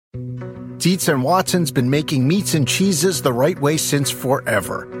Dietz and Watson's been making meats and cheeses the right way since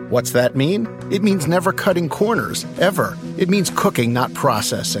forever. What's that mean? It means never cutting corners, ever. It means cooking, not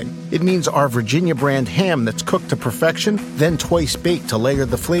processing. It means our Virginia brand ham that's cooked to perfection, then twice baked to layer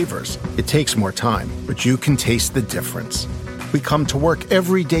the flavors. It takes more time, but you can taste the difference. We come to work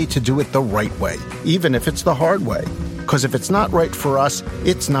every day to do it the right way, even if it's the hard way. Because if it's not right for us,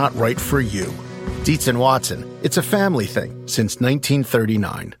 it's not right for you. Dietz and Watson, it's a family thing since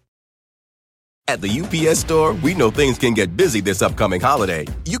 1939. At the UPS Store, we know things can get busy this upcoming holiday.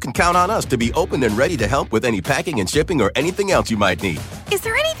 You can count on us to be open and ready to help with any packing and shipping or anything else you might need. Is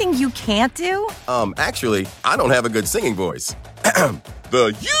there anything you can't do? Actually, I don't have a good singing voice.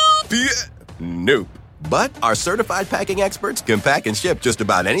 The UPS... Nope. But our certified packing experts can pack and ship just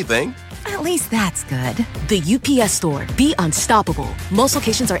about anything. At least that's good. The UPS Store. Be unstoppable. Most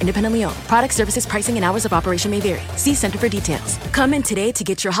locations are independently owned. Product, services, pricing, and hours of operation may vary. See Center for details. Come in today to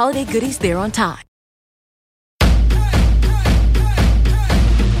get your holiday goodies there on time.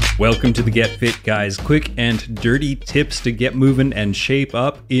 Welcome to the Get Fit Guys. Quick and dirty tips to get moving and shape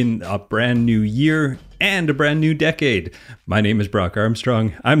up in a brand new year and a brand new decade. My name is Brock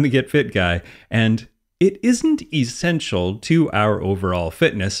Armstrong. I'm the Get Fit Guy, and it isn't essential to our overall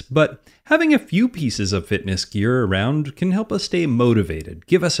fitness, but having a few pieces of fitness gear around can help us stay motivated,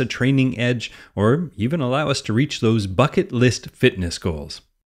 give us a training edge, or even allow us to reach those bucket list fitness goals.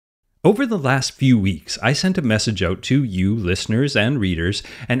 Over the last few weeks, I sent a message out to you listeners and readers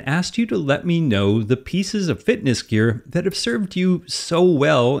and asked you to let me know the pieces of fitness gear that have served you so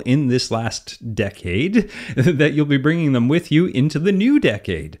well in this last decade that you'll be bringing them with you into the new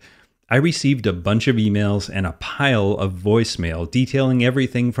decade. I received a bunch of emails and a pile of voicemail detailing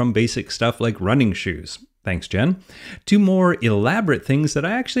everything from basic stuff like running shoes, thanks Jen, to more elaborate things that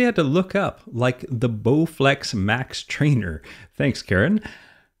I actually had to look up, like the Bowflex Max Trainer, thanks Karen.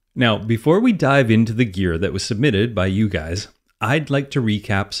 Now, before we dive into the gear that was submitted by you guys, I'd like to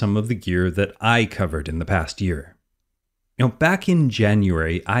recap some of the gear that I covered in the past year. Now, back in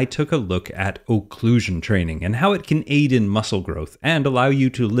January, I took a look at occlusion training and how it can aid in muscle growth and allow you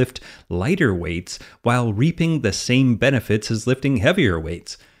to lift lighter weights while reaping the same benefits as lifting heavier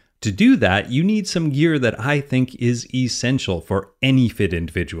weights. To do that, you need some gear that I think is essential for any fit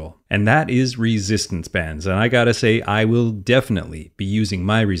individual, and that is resistance bands. And I gotta say, I will definitely be using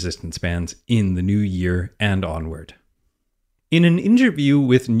my resistance bands in the new year and onward. In an interview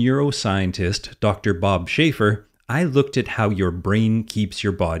with neuroscientist Dr. Bob Schaefer, I looked at how your brain keeps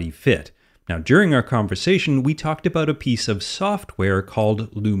your body fit. Now, during our conversation, we talked about a piece of software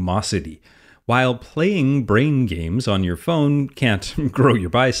called Lumosity. While playing brain games on your phone can't grow your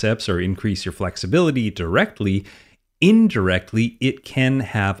biceps or increase your flexibility directly, indirectly, it can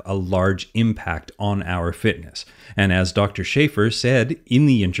have a large impact on our fitness. And as Dr. Schaefer said in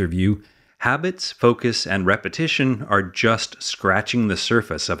the interview, habits, focus, and repetition are just scratching the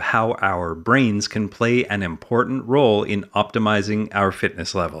surface of how our brains can play an important role in optimizing our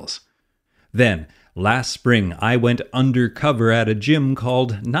fitness levels. Then, last spring, I went undercover at a gym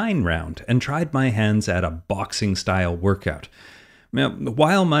called 9 Round and tried my hands at a boxing-style workout. Now,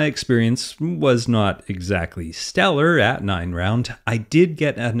 while my experience was not exactly stellar at 9 Round, I did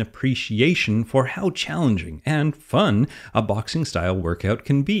get an appreciation for how challenging and fun a boxing-style workout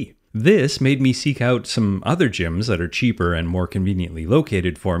can be. This made me seek out some other gyms that are cheaper and more conveniently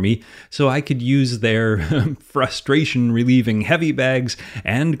located for me, so I could use their frustration-relieving heavy bags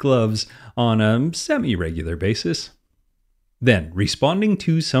and gloves on a semi-regular basis. Then, responding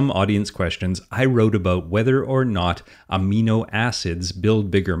to some audience questions, I wrote about whether or not amino acids build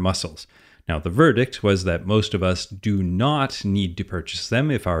bigger muscles. Now, the verdict was that most of us do not need to purchase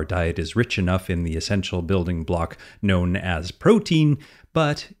them if our diet is rich enough in the essential building block known as protein,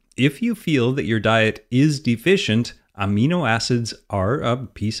 but if you feel that your diet is deficient, amino acids are a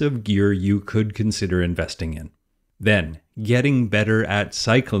piece of gear you could consider investing in. Then, getting better at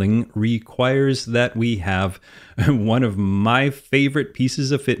cycling requires that we have one of my favorite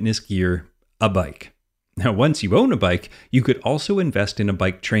pieces of fitness gear, a bike. Now, once you own a bike, you could also invest in a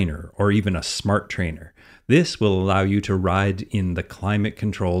bike trainer or even a smart trainer. This will allow you to ride in the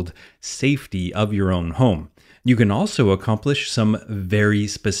climate-controlled safety of your own home. You can also accomplish some very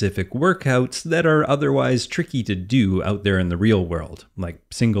specific workouts that are otherwise tricky to do out there in the real world, like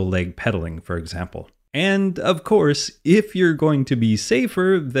single leg pedaling, for example. And of course, if you're going to be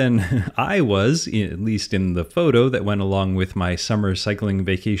safer than I was, at least in the photo that went along with my summer cycling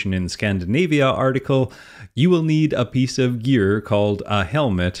vacation in Scandinavia article, you will need a piece of gear called a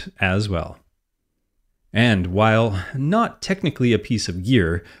helmet as well. And while not technically a piece of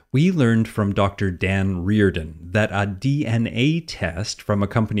gear, we learned from Dr. Dan Reardon that a DNA test from a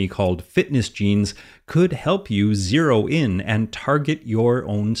company called Fitness Genes could help you zero in and target your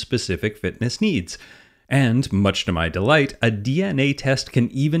own specific fitness needs. And, much to my delight, a DNA test can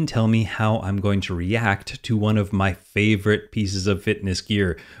even tell me how I'm going to react to one of my favorite pieces of fitness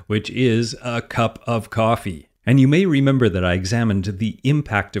gear, which is a cup of coffee. And you may remember that I examined the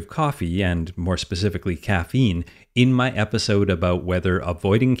impact of coffee, and more specifically caffeine, in my episode about whether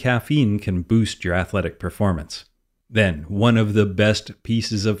avoiding caffeine can boost your athletic performance. Then, one of the best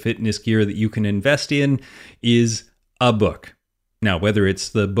pieces of fitness gear that you can invest in is a book. Now, whether it's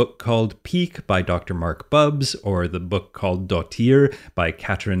the book called Peak by Dr. Mark Bubbs, or the book called Dottir by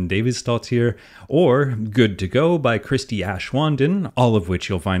Katrin Davidsdottir, or Good to Go by Christy Ashwanden, all of which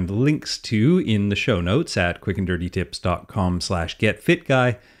you'll find links to in the show notes at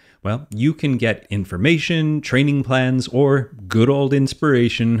quickanddirtytips.com/getfitguy, well, you can get information, training plans, or good old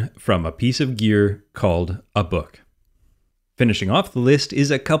inspiration from a piece of gear called a book. Finishing off the list is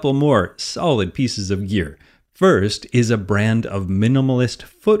a couple more solid pieces of gear. First is a brand of minimalist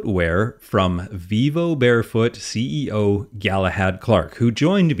footwear from Vivo Barefoot CEO Galahad Clark, who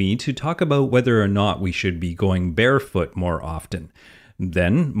joined me to talk about whether or not we should be going barefoot more often.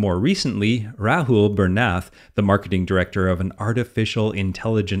 Then, more recently, Rahul Bernath, the marketing director of an artificial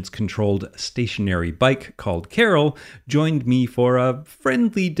intelligence-controlled stationary bike called Carol, joined me for a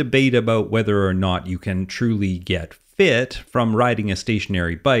friendly debate about whether or not you can truly get fit from riding a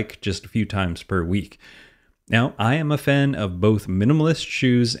stationary bike just a few times per week. Now, I am a fan of both minimalist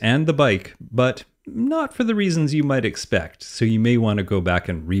shoes and the bike, but not for the reasons you might expect, so you may want to go back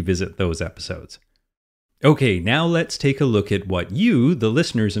and revisit those episodes. Okay, now let's take a look at what you, the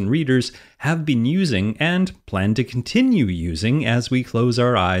listeners and readers, have been using and plan to continue using as we close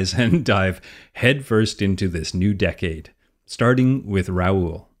our eyes and dive headfirst into this new decade. Starting with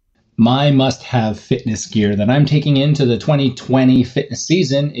Rahul. My must-have fitness gear that I'm taking into the 2020 fitness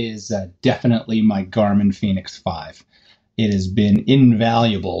season is definitely my Garmin Fenix 5. It has been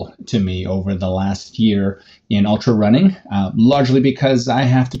invaluable to me over the last year in ultra running, largely because I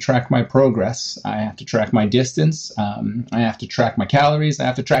have to track my progress. I have to track my distance. I have to track my calories. I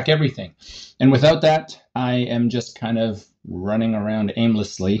have to track everything. And without that, I am just kind of running around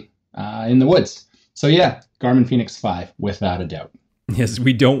aimlessly in the woods. So yeah, Garmin Fenix 5, without a doubt. Yes,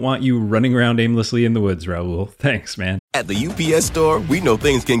 we don't want you running around aimlessly in the woods, Rahul. Thanks, man. At the UPS Store, we know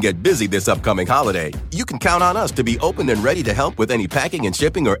things can get busy this upcoming holiday. You can count on us to be open and ready to help with any packing and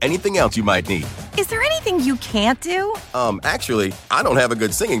shipping or anything else you might need. Is there anything you can't do? Actually, I don't have a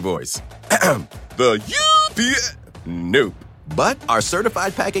good singing voice. The UPS... Nope. But our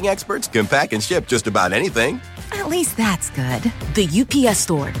certified packing experts can pack and ship just about anything. At least that's good. The UPS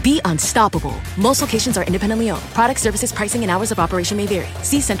Store. Be unstoppable. Most locations are independently owned. Product, services, pricing, and hours of operation may vary.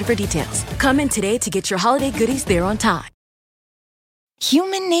 See Center for details. Come in today to get your holiday goodies there on time.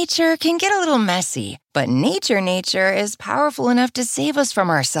 Human nature can get a little messy, but nature is powerful enough to save us from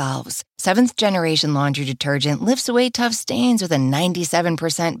ourselves. Seventh Generation Laundry Detergent lifts away tough stains with a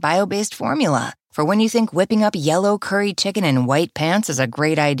 97% bio-based formula. For when you think whipping up yellow curry chicken in white pants is a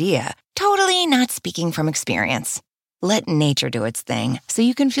great idea. Totally not speaking from experience. Let nature do its thing so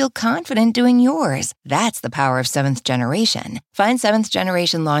you can feel confident doing yours. That's the power of Seventh Generation. Find Seventh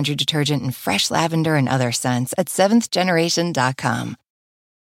Generation Laundry Detergent in fresh lavender and other scents at seventhgeneration.com.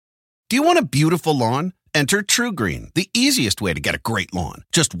 Do you want a beautiful lawn? Enter TruGreen, the easiest way to get a great lawn.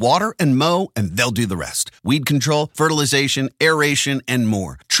 Just water and mow, and they'll do the rest. Weed control, fertilization, aeration, and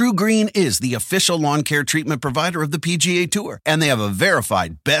more. TruGreen is the official lawn care treatment provider of the PGA Tour, and they have a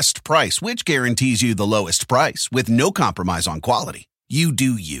verified best price, which guarantees you the lowest price with no compromise on quality. You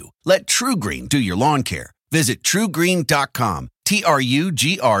do you. Let TruGreen do your lawn care. Visit TruGreen.com,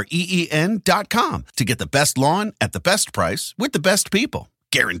 TruGreen.com, to get the best lawn at the best price with the best people.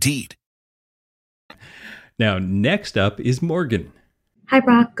 Guaranteed. Now, next up is Morgan. Hi,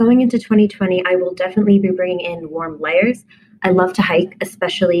 Brock. Going into 2020, I will definitely be bringing in warm layers. I love to hike,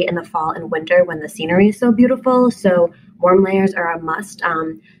 especially in the fall and winter when the scenery is so beautiful. So warm layers are a must,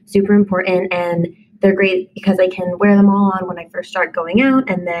 super important. And they're great because I can wear them all on when I first start going out,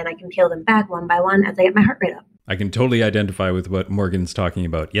 and then I can peel them back one by one as I get my heart rate up. I can totally identify with what Morgan's talking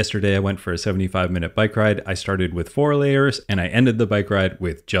about. Yesterday, I went for a 75-minute bike ride. I started with 4 layers, and I ended the bike ride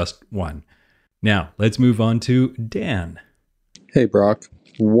with just 1. Now, let's move on to Dan. Hey, Brock.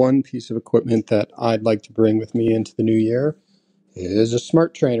 One piece of equipment that I'd like to bring with me into the new year is a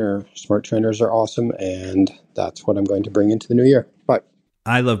smart trainer. Smart trainers are awesome, and that's what I'm going to bring into the new year. Bye.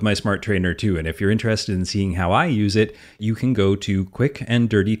 I love my smart trainer too, and if you're interested in seeing how I use it, you can go to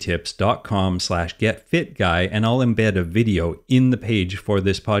quickanddirtytips.com/getfitguy, and I'll embed a video in the page for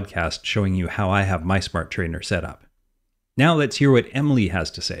this podcast showing you how I have my smart trainer set up. Now let's hear what Emily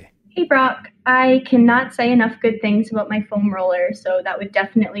has to say. Hey Brock, I cannot say enough good things about my foam roller, so that would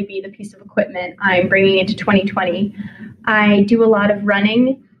definitely be the piece of equipment I'm bringing into 2020. I do a lot of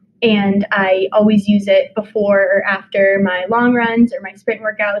running, and I always use it before or after my long runs or my sprint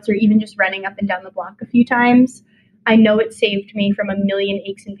workouts, or even just running up and down the block a few times. I know it saved me from a million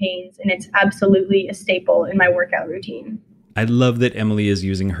aches and pains, and it's absolutely a staple in my workout routine. I love that Emily is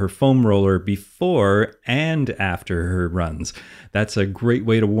using her foam roller before and after her runs. That's a great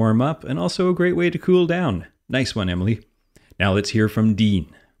way to warm up and also a great way to cool down. Nice one, Emily. Now let's hear from Dean.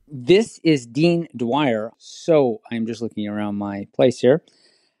 This is Dean Dwyer. So I'm just looking around my place here.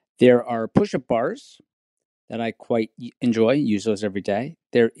 There are push-up bars that I quite enjoy, use those every day.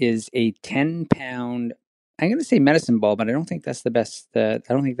 There is a 10-pound, I'm going to say medicine ball, but I don't think that's the best, I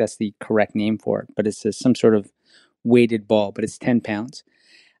don't think that's the correct name for it, but it's some sort of weighted ball, but it's 10 pounds.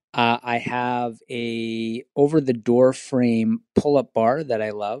 I have a over-the-door frame pull-up bar that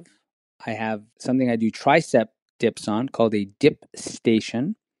I love. I have something I do tricep dips on called a dip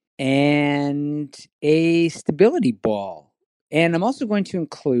station, and a stability ball. And I'm also going to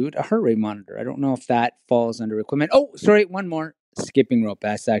include a heart rate monitor. I don't know if that falls under equipment. Oh, sorry, one more. Skipping rope.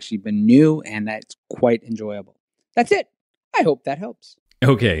 That's actually been new, and that's quite enjoyable. That's it. I hope that helps.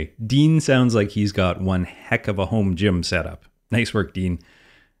 Okay, Dean sounds like he's got one heck of a home gym setup. Nice work, Dean.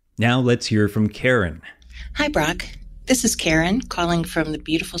 Now let's hear from Karen. Hi, Brock. This is Karen calling from the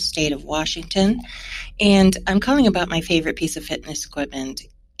beautiful state of Washington, and I'm calling about my favorite piece of fitness equipment.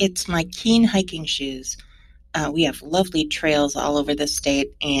 It's my Keen hiking shoes. We have lovely trails all over the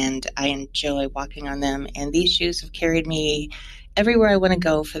state, and I enjoy walking on them, and these shoes have carried me everywhere I want to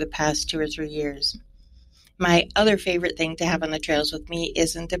go for the past 2 or 3 years. My other favorite thing to have on the trails with me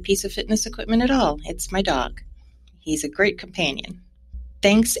isn't a piece of fitness equipment at all. It's my dog. He's a great companion.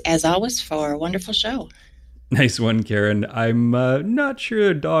 Thanks, as always, for a wonderful show. Nice one, Karen. I'm not sure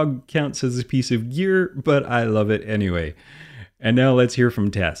a dog counts as a piece of gear, but I love it anyway. And now let's hear from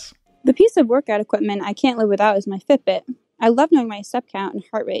Tess. The piece of workout equipment I can't live without is my Fitbit. I love knowing my step count and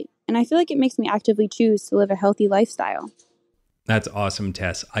heart rate, and I feel like it makes me actively choose to live a healthy lifestyle. That's awesome,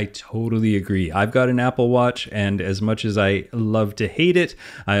 Tess. I totally agree. I've got an Apple Watch, and as much as I love to hate it,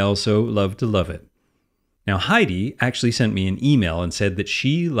 I also love to love it. Now, Heidi actually sent me an email and said that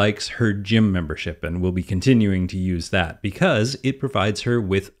she likes her gym membership and will be continuing to use that because it provides her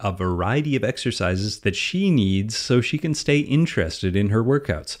with a variety of exercises that she needs so she can stay interested in her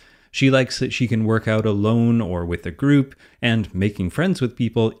workouts. She likes that she can work out alone or with a group, and making friends with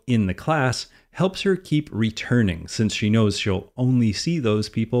people in the class helps her keep returning since she knows she'll only see those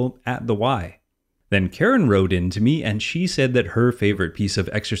people at the Y. Then Karen wrote in to me and she said that her favorite piece of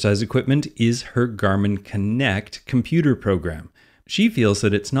exercise equipment is her Garmin Connect computer program. She feels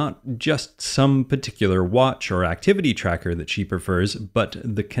that it's not just some particular watch or activity tracker that she prefers, but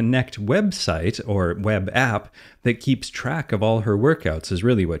the Connect website or web app that keeps track of all her workouts is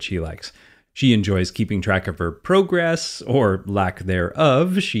really what she likes. She enjoys keeping track of her progress, or lack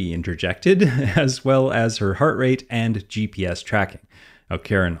thereof, she interjected, as well as her heart rate and GPS tracking. Now,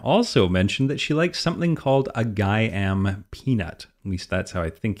 Karen also mentioned that she likes something called a Gaiam Peanut. At least that's how I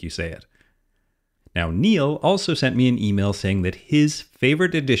think you say it. Now, Neil also sent me an email saying that his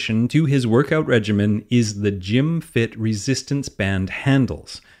favorite addition to his workout regimen is the GymFit resistance band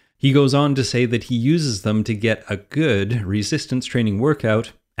handles. He goes on to say that he uses them to get a good resistance training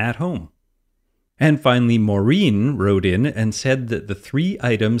workout at home. And finally, Maureen wrote in and said that the 3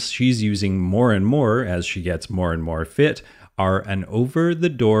 items she's using more and more as she gets more and more fit are an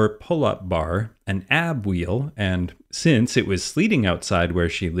over-the-door pull-up bar, an ab wheel, and since it was sleeting outside where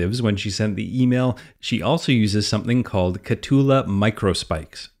she lives when she sent the email, she also uses something called Catula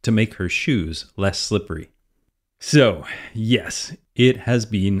Microspikes to make her shoes less slippery. So, yes, it has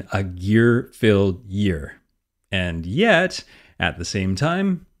been a gear-filled year. And yet, at the same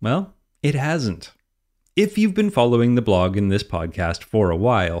time, well, it hasn't. If you've been following the blog and this podcast for a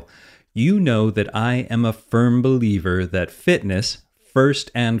while, you know that I am a firm believer that fitness, first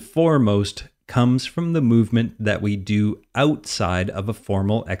and foremost, comes from the movement that we do outside of a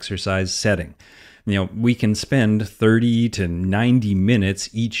formal exercise setting. You know, we can spend 30 to 90 minutes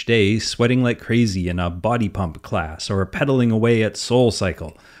each day sweating like crazy in a body pump class or pedaling away at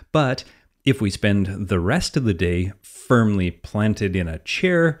SoulCycle. But if we spend the rest of the day firmly planted in a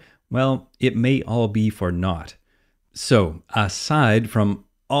chair, well, it may all be for naught. So, aside from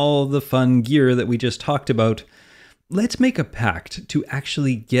all the fun gear that we just talked about, let's make a pact to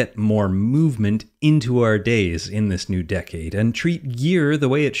actually get more movement into our days in this new decade and treat gear the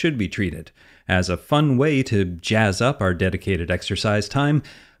way it should be treated, as a fun way to jazz up our dedicated exercise time,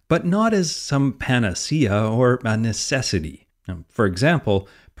 but not as some panacea or a necessity. For example,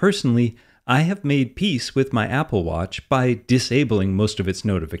 personally, I have made peace with my Apple Watch by disabling most of its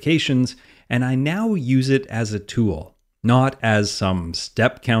notifications, and I now use it as a tool, not as some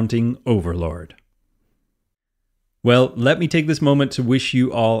step-counting overlord. Well, let me take this moment to wish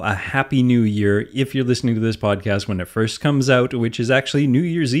you all a happy new year if you're listening to this podcast when it first comes out, which is actually New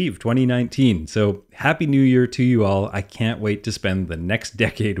Year's Eve 2019. So happy new year to you all. I can't wait to spend the next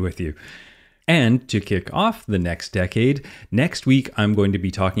decade with you. And to kick off the next decade, next week I'm going to be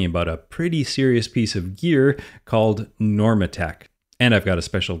talking about a pretty serious piece of gear called Normatec. And I've got a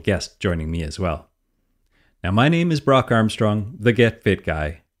special guest joining me as well. Now, my name is Brock Armstrong, the Get Fit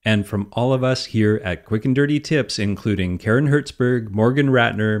Guy. And from all of us here at Quick and Dirty Tips, including Karen Hertzberg, Morgan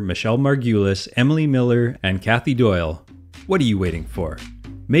Ratner, Michelle Margulis, Emily Miller, and Kathy Doyle, what are you waiting for?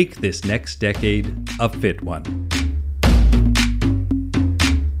 Make this next decade a fit one.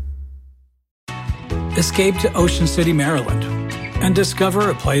 Escape to Ocean City, Maryland, and discover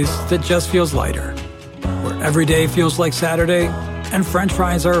a place that just feels lighter, where every day feels like Saturday and French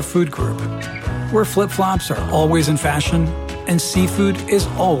fries are a food group, where flip-flops are always in fashion and seafood is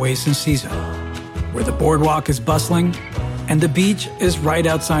always in season, where the boardwalk is bustling and the beach is right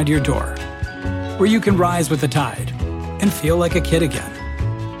outside your door, where you can rise with the tide and feel like a kid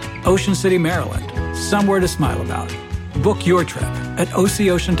again. Ocean City, Maryland, somewhere to smile about. Book your trip at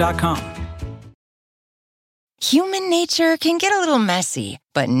OCOcean.com. Human nature can get a little messy,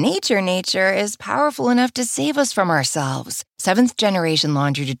 but nature is powerful enough to save us from ourselves. Seventh Generation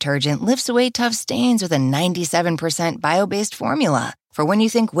Laundry Detergent lifts away tough stains with a 97% bio-based formula. For when you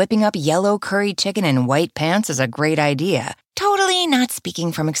think whipping up yellow curry chicken in white pants is a great idea. Totally not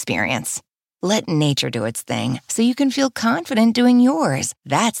speaking from experience. Let nature do its thing so you can feel confident doing yours.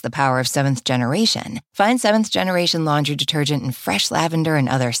 That's the power of Seventh Generation. Find Seventh Generation Laundry Detergent in fresh lavender and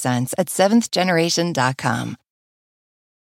other scents at seventhgeneration.com.